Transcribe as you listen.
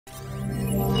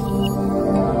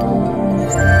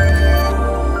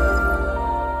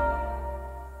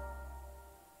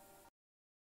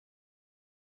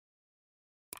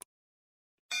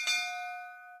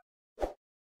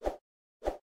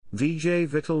Vijay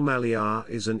Vittal Mallya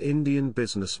is an Indian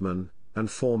businessman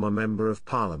and former Member of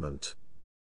Parliament.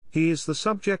 He is the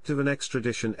subject of an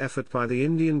extradition effort by the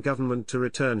Indian government to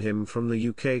return him from the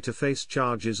UK to face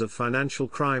charges of financial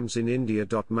crimes in India.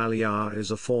 Mallya is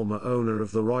a former owner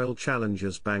of the Royal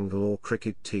Challengers Bangalore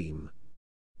cricket team.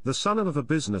 The son of a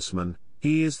businessman,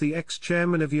 he is the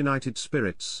ex-chairman of United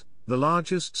Spirits, the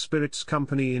largest spirits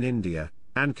company in India,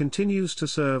 and continues to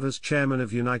serve as chairman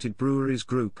of United Breweries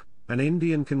Group, an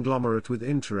Indian conglomerate with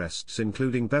interests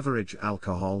including beverage,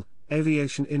 alcohol,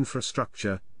 aviation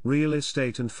infrastructure, real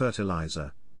estate and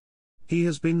fertilizer. He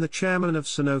has been the chairman of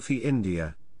Sanofi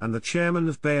India, and the chairman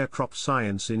of Bayer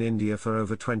CropScience in India for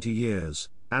over 20 years,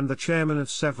 and the chairman of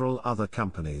several other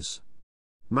companies.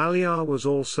 Mallya was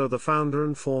also the founder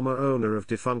and former owner of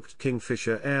defunct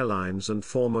Kingfisher Airlines and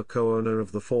former co-owner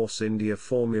of the Force India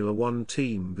Formula One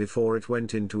team before it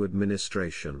went into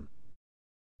administration.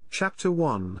 Chapter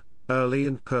 1: Early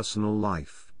and Personal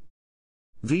Life.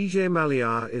 Vijay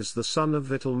Mallya is the son of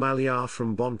Vittal Mallya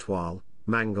from Bontwal,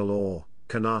 Mangalore,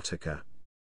 Karnataka.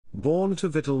 Born to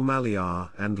Vittal Mallya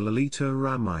and Lalita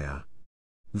Ramaya.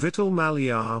 Vittal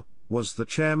Mallya was the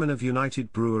chairman of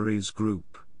United Breweries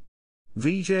Group.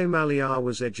 Vijay Mallya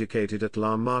was educated at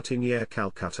La Martiniere,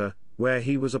 Calcutta, where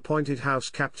he was appointed house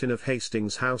captain of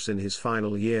Hastings House in his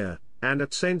final year, and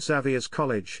at St. Xavier's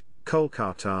College,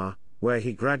 Kolkata, where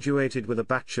he graduated with a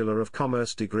Bachelor of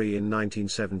Commerce degree in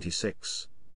 1976.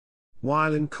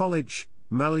 While in college,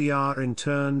 Mallya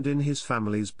interned in his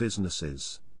family's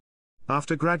businesses.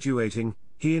 After graduating,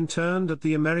 he interned at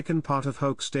the American part of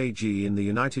Hoechst AG in the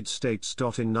United States.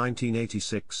 In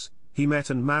 1986, he met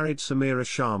and married Samira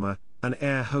Sharma, an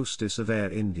air hostess of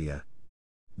Air India.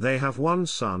 They have one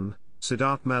son,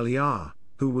 Siddharth Mallya,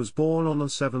 who was born on the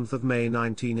 7th of May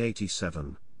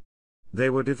 1987. They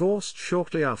were divorced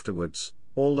shortly afterwards,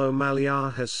 although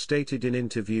Mallya has stated in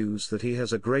interviews that he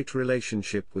has a great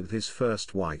relationship with his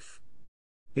first wife.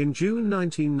 In June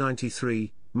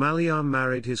 1993, Mallya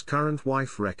married his current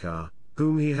wife Rekha,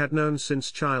 whom he had known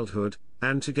since childhood,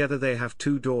 and together they have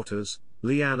two daughters,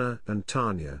 Liana and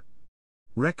Tanya.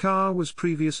 Rekha was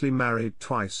previously married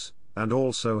twice, and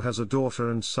also has a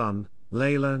daughter and son,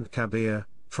 Layla and Kabir,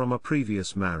 from a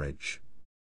previous marriage.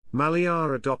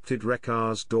 Mallya adopted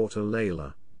Rekha's daughter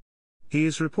Layla. He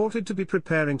is reported to be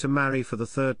preparing to marry for the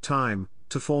third time,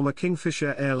 to former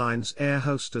Kingfisher Airlines air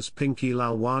hostess Pinky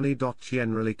Lalwani.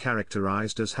 Generally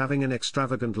characterized as having an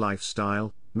extravagant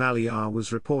lifestyle, Mallya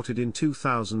was reported in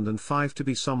 2005 to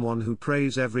be someone who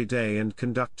prays every day and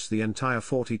conducts the entire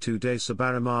 42-day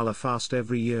Sabarimala fast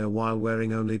every year while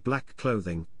wearing only black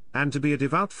clothing, and to be a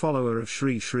devout follower of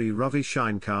Sri Sri Ravi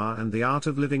Shankar and the Art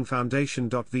of Living Foundation.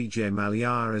 Vijay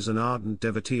Mallya is an ardent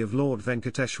devotee of Lord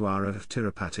Venkateshwara of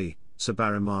Tirupati,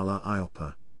 Sabarimala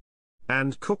Ayappa,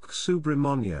 and Cook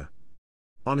Subramanya.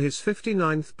 On his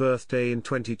 59th birthday in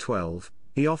 2012,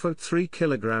 he offered 3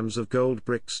 kilograms of gold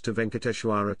bricks to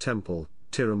Venkateshwara Temple,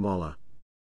 Tirumala.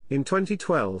 In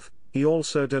 2012, he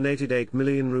also donated 8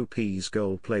 million rupees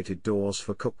gold-plated doors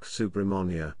for Cook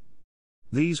Subramanya.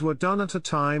 These were done at a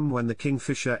time when the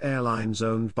Kingfisher Airlines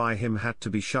owned by him had to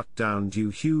be shut down due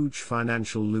huge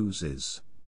financial losses.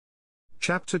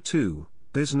 Chapter 2: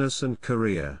 Business and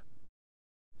Career.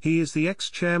 He is the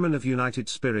ex-chairman of United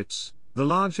Spirits, the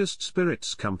largest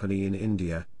spirits company in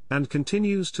India, and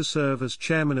continues to serve as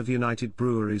chairman of United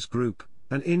Breweries Group,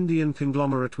 an Indian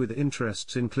conglomerate with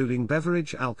interests including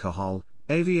beverage, alcohol,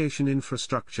 aviation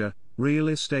infrastructure, real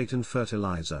estate and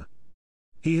fertilizer.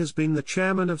 He has been the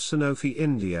chairman of Sanofi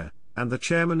India, and the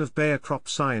chairman of Bayer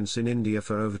CropScience in India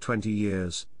for over 20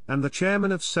 years, and the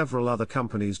chairman of several other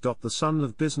companies. The son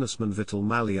of businessman Vittal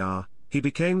Mallya, he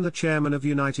became the chairman of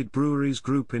United Breweries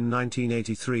Group in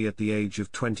 1983 at the age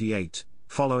of 28,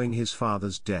 following his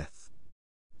father's death.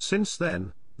 Since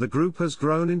then, the group has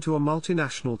grown into a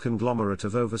multinational conglomerate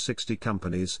of over 60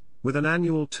 companies, with an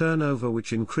annual turnover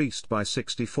which increased by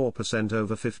 64%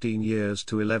 over 15 years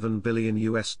to $11 billion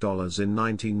in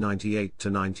 1998 to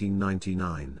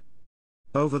 1999.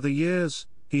 Over the years,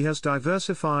 he has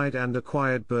diversified and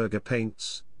acquired Berger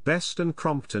Paints, Best and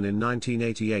Crompton in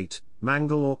 1988,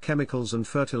 Mangalore Chemicals and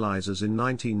Fertilizers in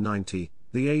 1990,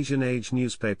 the Asian Age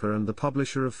newspaper and the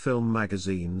publisher of film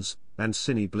magazines, and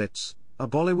Cine Blitz, a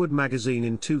Bollywood magazine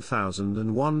in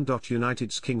 2001.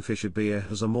 United's Kingfisher beer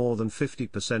has a more than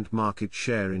 50% market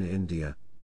share in India.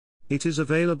 It is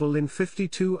available in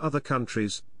 52 other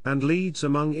countries, and leads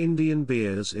among Indian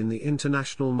beers in the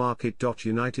international market.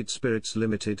 United Spirits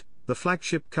Limited, the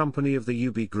flagship company of the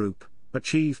UB Group,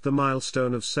 achieved the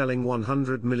milestone of selling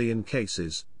 100 million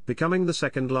cases, becoming the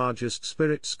second largest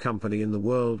spirits company in the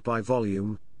world by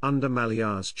volume, under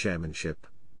Mallya's chairmanship.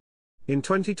 In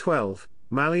 2012,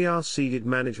 Mallya ceded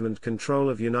management control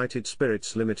of United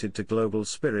Spirits Limited to global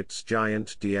spirits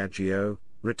giant Diageo,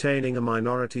 retaining a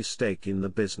minority stake in the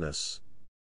business.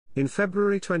 In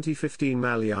February 2015,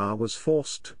 Mallya was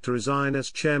forced to resign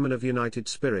as chairman of United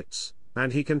Spirits,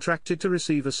 and he contracted to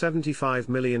receive a $75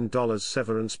 million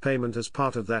severance payment as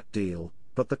part of that deal,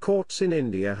 but the courts in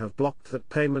India have blocked that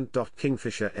payment.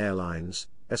 Kingfisher Airlines,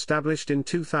 established in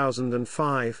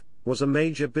 2005, was a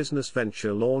major business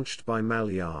venture launched by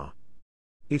Mallya.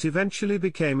 It eventually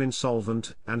became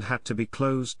insolvent and had to be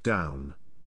closed down.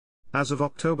 As of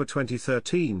October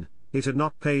 2013, it had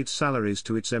not paid salaries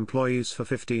to its employees for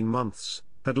 15 months,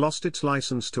 had lost its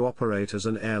license to operate as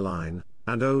an airline,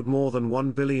 and owed more than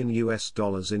 $1 billion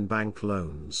in bank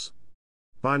loans.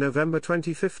 By November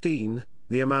 2015,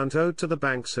 the amount owed to the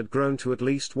banks had grown to at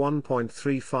least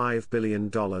 $1.35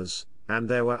 billion, and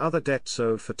there were other debts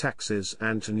owed for taxes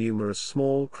and to numerous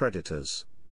small creditors.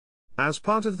 As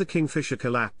part of the Kingfisher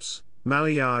collapse,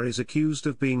 Mallya is accused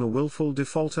of being a willful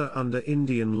defaulter under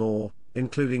Indian law,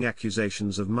 including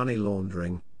accusations of money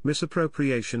laundering,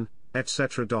 misappropriation,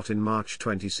 etc. In March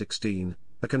 2016,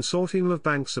 a consortium of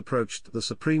banks approached the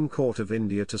Supreme Court of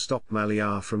India to stop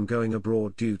Mallya from going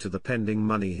abroad due to the pending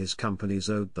money his companies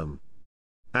owed them.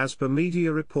 As per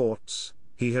media reports,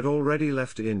 he had already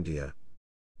left India.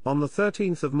 On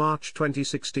 13 March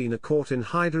 2016, a court in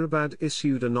Hyderabad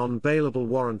issued a non-bailable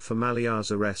warrant for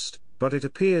Mallya's arrest, but it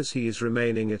appears he is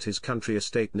remaining at his country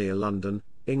estate near London,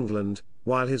 England,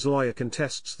 while his lawyer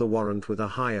contests the warrant with a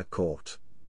higher court.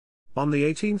 On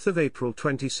 18 April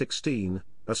 2016,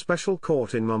 a special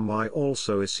court in Mumbai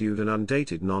also issued an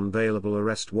undated non-bailable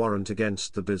arrest warrant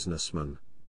against the businessman.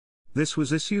 This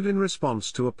was issued in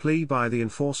response to a plea by the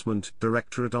Enforcement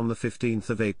Directorate on 15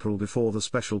 April before the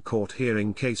special court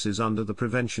hearing cases under the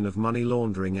Prevention of Money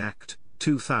Laundering Act,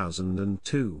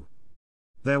 2002.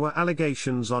 There were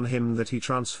allegations on him that he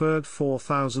transferred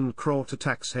 4,000 crore to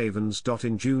tax havens.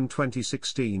 In June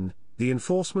 2016, the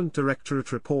Enforcement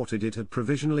Directorate reported it had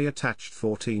provisionally attached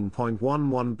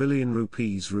 14.11 billion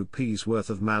rupees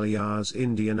worth of Mallya's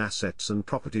Indian assets and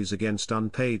properties against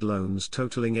unpaid loans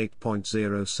totaling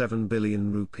 8.07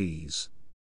 billion rupees.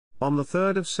 On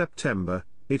 3 September,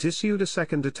 it issued a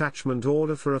second attachment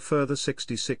order for a further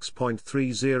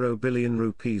 66.30 billion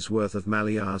rupees worth of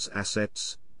Mallya's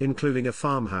assets, including a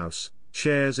farmhouse,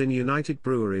 shares in United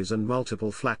Breweries and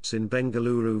multiple flats in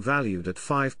Bengaluru valued at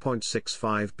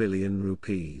 5.65 billion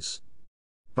rupees.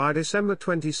 By December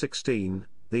 2016,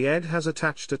 the ED has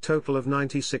attached a total of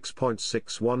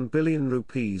 96.61 billion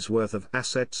rupees worth of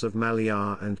assets of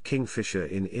Mallya and Kingfisher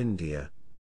in India.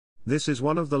 This is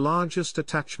one of the largest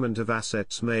attachment of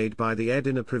assets made by the ED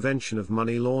in a Prevention of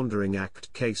Money Laundering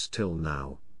Act case till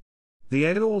now. The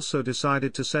ED also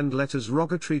decided to send letters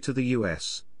rogatory to the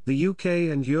US, the UK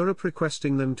and Europe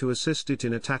requesting them to assist it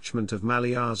in attachment of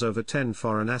Mallya's over 10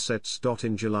 foreign assets.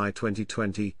 In July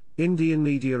 2020, Indian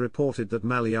media reported that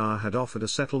Mallya had offered a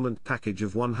settlement package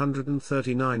of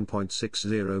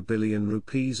 139.60 billion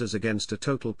rupees as against a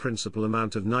total principal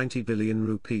amount of 90 billion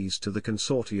rupees to the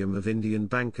consortium of Indian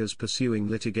bankers pursuing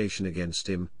litigation against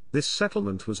him. This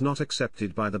settlement was not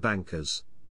accepted by the bankers.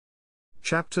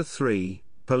 Chapter 3,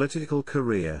 Political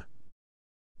Career.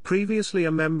 Previously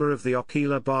a member of the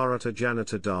Akhila Bharata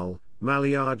Janata Dal,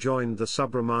 Mallya joined the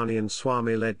Subramanian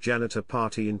Swamy-led Janata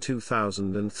Party in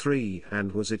 2003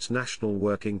 and was its national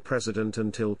working president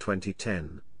until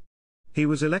 2010. He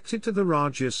was elected to the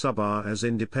Rajya Sabha as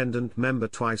independent member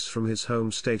twice from his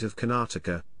home state of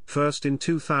Karnataka, first in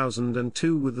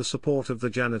 2002 with the support of the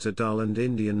Janata Dal and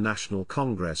Indian National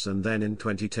Congress and then in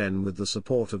 2010 with the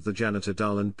support of the Janata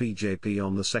Dal and BJP.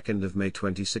 On 2 May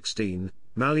 2016,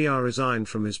 Mallya resigned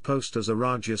from his post as a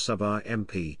Rajya Sabha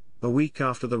MP, a week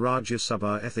after the Rajya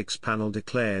Sabha ethics panel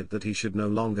declared that he should no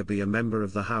longer be a member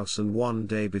of the House and one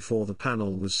day before the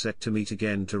panel was set to meet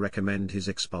again to recommend his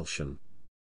expulsion.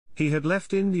 He had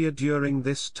left India during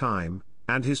this time,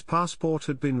 and his passport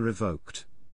had been revoked.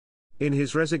 In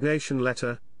his resignation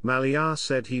letter, Mallya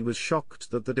said he was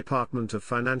shocked that the Department of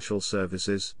Financial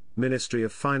Services, Ministry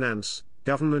of Finance,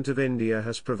 Government of India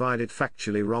has provided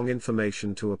factually wrong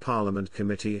information to a Parliament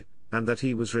committee, and that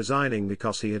he was resigning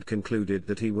because he had concluded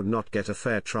that he would not get a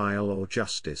fair trial or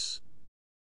justice.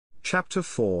 Chapter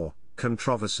 4,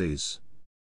 Controversies.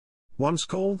 Once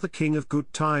called the king of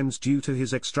good times due to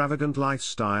his extravagant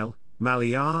lifestyle,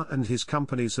 Mallya and his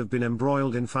companies have been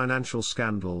embroiled in financial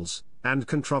scandals and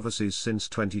controversies since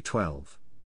 2012.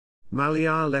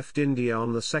 Mallya left India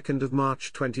on 2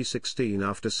 March 2016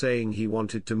 after saying he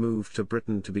wanted to move to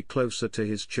Britain to be closer to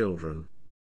his children.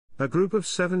 A group of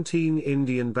 17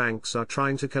 Indian banks are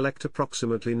trying to collect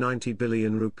approximately 90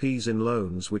 billion rupees in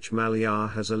loans which Mallya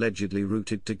has allegedly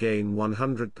routed to gain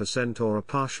 100% or a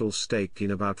partial stake in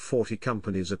about 40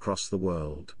 companies across the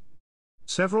world.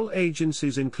 Several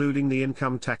agencies including the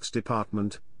Income Tax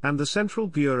Department and the Central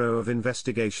Bureau of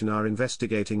Investigation are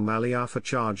investigating Mallya for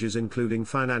charges including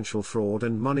financial fraud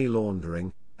and money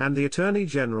laundering, and the Attorney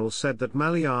General said that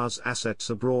Mallya's assets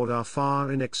abroad are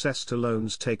far in excess to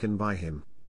loans taken by him.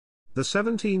 The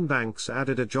 17 banks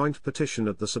added a joint petition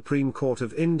at the Supreme Court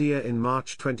of India in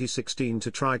March 2016 to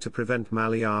try to prevent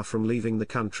Mallya from leaving the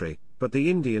country, but the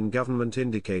Indian government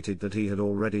indicated that he had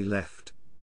already left.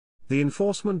 The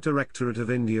Enforcement Directorate of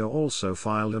India also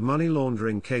filed a money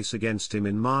laundering case against him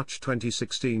in March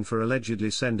 2016 for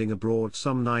allegedly sending abroad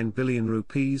some 9 billion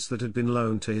rupees that had been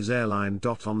loaned to his airline.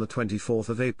 On the 24th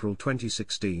of April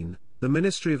 2016, the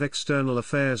Ministry of External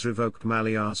Affairs revoked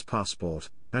Mallya's passport,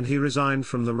 and he resigned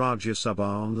from the Rajya Sabha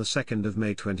on the 2nd of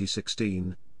May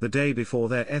 2016, the day before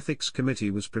their ethics committee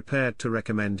was prepared to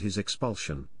recommend his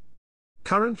expulsion.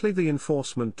 Currently the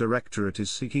Enforcement Directorate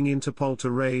is seeking Interpol to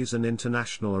raise an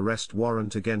international arrest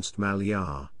warrant against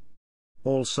Mallya.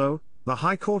 Also, the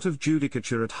High Court of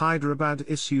Judicature at Hyderabad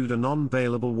issued a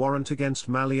non-bailable warrant against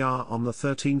Mallya on the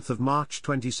 13th of March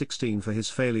 2016 for his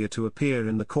failure to appear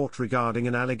in the court regarding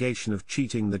an allegation of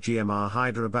cheating the GMR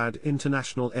Hyderabad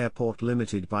International Airport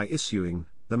Limited by issuing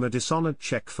them a dishonoured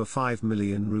cheque for 5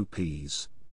 million rupees.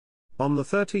 On the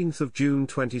 13th of June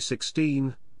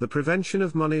 2016, the Prevention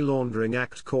of Money Laundering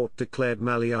Act Court declared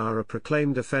Mallya a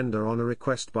proclaimed offender on a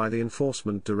request by the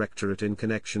Enforcement Directorate in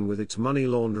connection with its money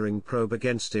laundering probe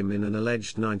against him in an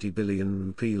alleged 90 billion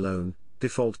rupee loan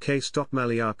default case.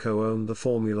 Mallya co-owned the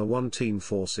Formula One team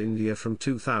Force India from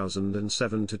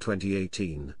 2007 to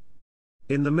 2018.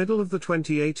 In the middle of the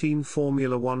 2018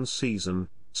 Formula One season,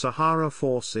 Sahara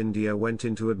Force India went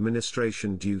into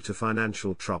administration due to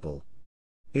financial trouble.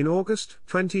 In August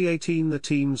 2018 the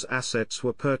team's assets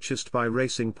were purchased by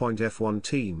Racing Point F1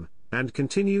 team, and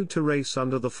continued to race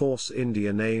under the Force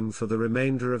India name for the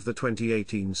remainder of the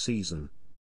 2018 season.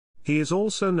 He is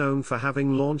also known for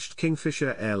having launched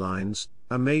Kingfisher Airlines,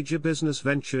 a major business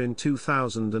venture in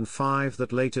 2005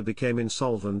 that later became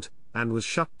insolvent, and was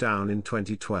shut down in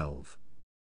 2012.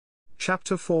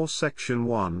 Chapter 4 Section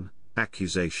 1,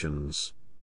 Accusations.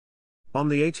 On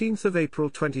the 18th of April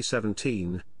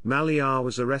 2017, Mallya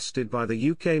was arrested by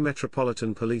the UK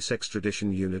Metropolitan Police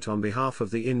Extradition Unit on behalf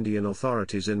of the Indian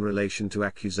authorities in relation to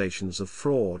accusations of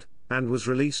fraud, and was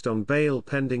released on bail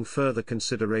pending further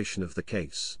consideration of the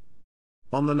case.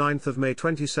 On the 9th of May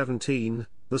 2017,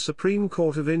 the Supreme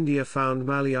Court of India found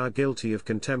Mallya guilty of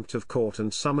contempt of court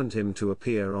and summoned him to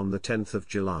appear on the 10th of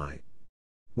July.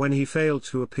 When he failed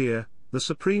to appear, the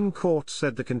Supreme Court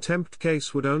said the contempt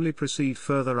case would only proceed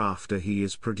further after he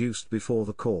is produced before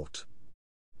the court.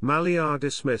 Mallya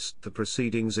dismissed the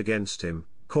proceedings against him,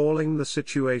 calling the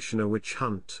situation a witch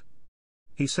hunt.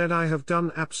 He said, "I have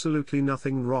done absolutely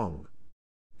nothing wrong.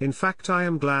 In fact, I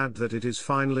am glad that it is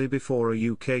finally before a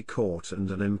UK court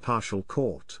and an impartial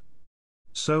court.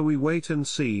 So we wait and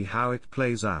see how it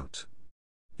plays out."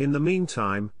 In the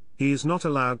meantime, he is not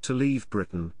allowed to leave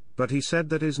Britain, but he said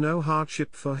that is no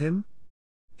hardship for him.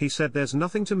 He said there's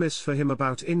nothing to miss for him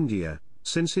about India,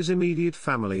 since his immediate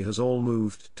family has all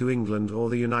moved to England or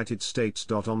the United States.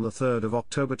 On the 3rd of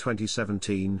October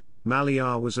 2017,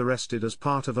 Mallya was arrested as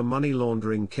part of a money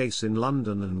laundering case in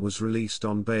London and was released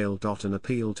on bail. An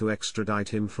appeal to extradite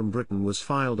him from Britain was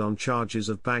filed on charges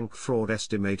of bank fraud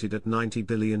estimated at 90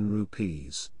 billion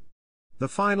rupees. The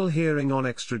final hearing on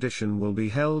extradition will be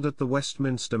held at the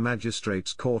Westminster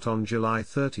Magistrates Court on July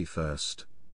 31st.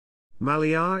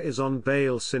 Mallya is on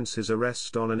bail since his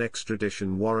arrest on an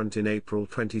extradition warrant in April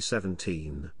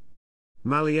 2017.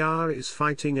 Mallya is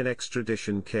fighting an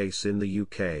extradition case in the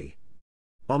UK.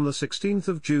 On the 16th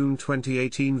of June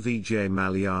 2018, Vijay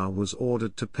Mallya was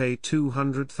ordered to pay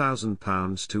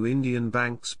 £200,000 to Indian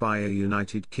banks by a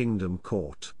United Kingdom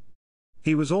court.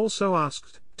 He was also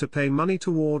asked to pay money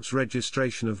towards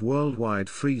registration of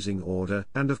Worldwide Freezing Order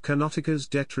and of Karnataka's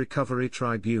Debt Recovery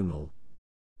Tribunal.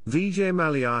 Vijay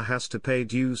Mallya has to pay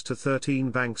dues to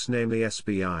 13 banks, namely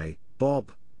SBI,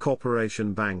 Bob,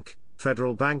 Corporation Bank,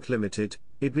 Federal Bank Limited,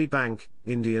 IDBI Bank,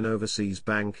 Indian Overseas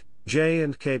Bank,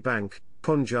 J&K Bank,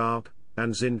 Punjab,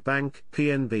 and Sind Bank,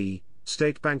 PNB,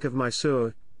 State Bank of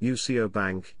Mysore, UCO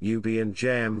Bank, UB and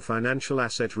JM Financial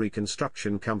Asset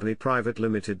Reconstruction Company Private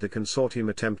Limited. The consortium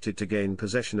attempted to gain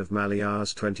possession of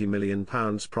Mallya's £20 million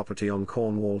property on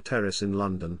Cornwall Terrace in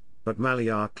London, but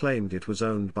Mallya claimed it was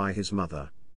owned by his mother.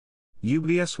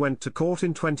 UBS went to court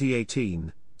in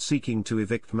 2018, seeking to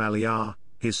evict Mallya,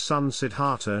 his son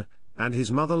Siddhartha, and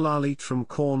his mother Lalit from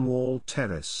Cornwall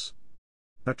Terrace.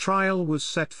 A trial was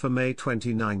set for May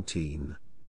 2019.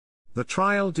 The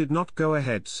trial did not go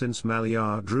ahead since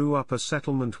Mallya drew up a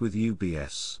settlement with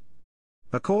UBS.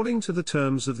 According to the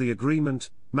terms of the agreement,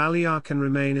 Mallya can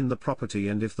remain in the property,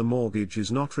 and if the mortgage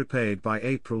is not repaid by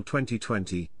April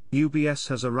 2020, UBS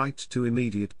has a right to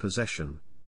immediate possession.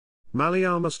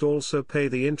 Mallya must also pay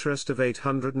the interest of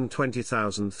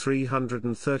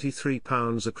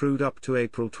 £820,333 accrued up to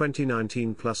April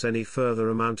 2019 plus any further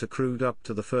amount accrued up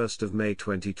to the 1st of May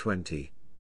 2020.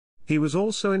 He was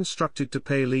also instructed to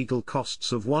pay legal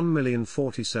costs of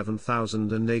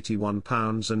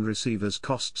 £1,047,081 and receivers'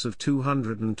 costs of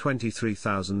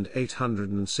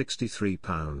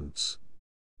 £223,863.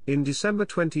 In December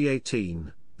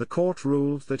 2018, the court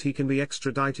ruled that he can be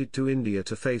extradited to India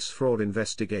to face fraud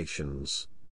investigations.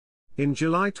 In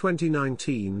July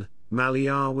 2019,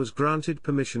 Mallya was granted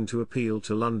permission to appeal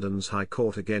to London's High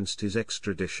Court against his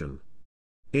extradition.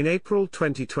 In April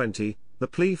 2020, the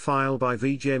plea filed by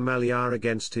Vijay Mallya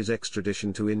against his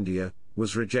extradition to India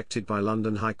was rejected by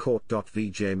London High Court.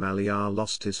 Vijay Mallya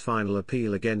lost his final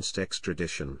appeal against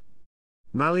extradition.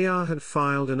 Mallya had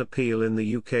filed an appeal in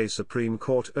the UK Supreme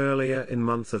Court earlier in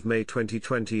month of May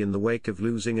 2020 in the wake of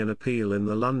losing an appeal in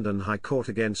the London High Court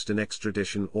against an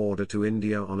extradition order to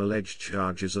India on alleged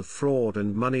charges of fraud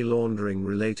and money laundering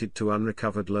related to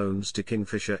unrecovered loans to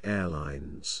Kingfisher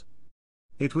Airlines.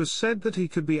 It was said that he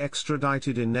could be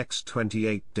extradited in next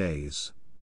 28 days.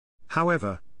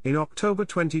 However, in October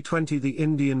 2020 the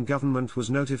Indian government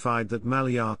was notified that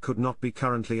Mallya could not be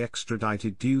currently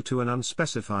extradited due to an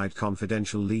unspecified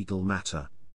confidential legal matter.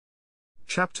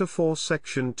 Chapter 4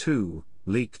 Section 2,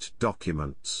 Leaked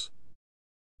Documents.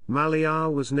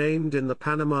 Mallya was named in the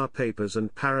Panama Papers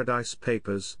and Paradise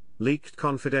Papers, leaked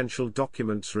confidential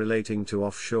documents relating to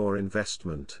offshore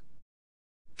investment.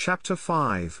 Chapter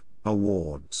 5,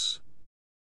 Awards.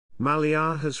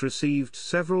 Mallya has received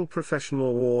several professional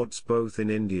awards both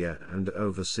in India and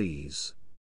overseas.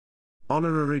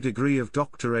 Honorary degree of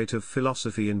Doctorate of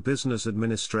Philosophy in Business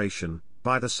Administration,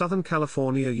 by the Southern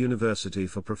California University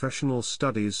for Professional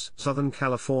Studies. Southern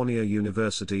California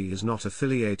University is not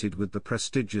affiliated with the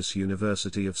prestigious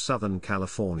University of Southern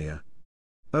California.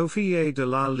 Officier de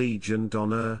la Légion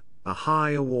d'honneur, a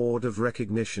high award of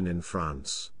recognition in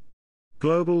France.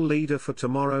 Global Leader for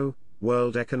Tomorrow,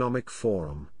 World Economic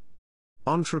Forum.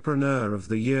 Entrepreneur of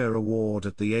the Year Award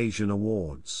at the Asian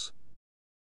Awards.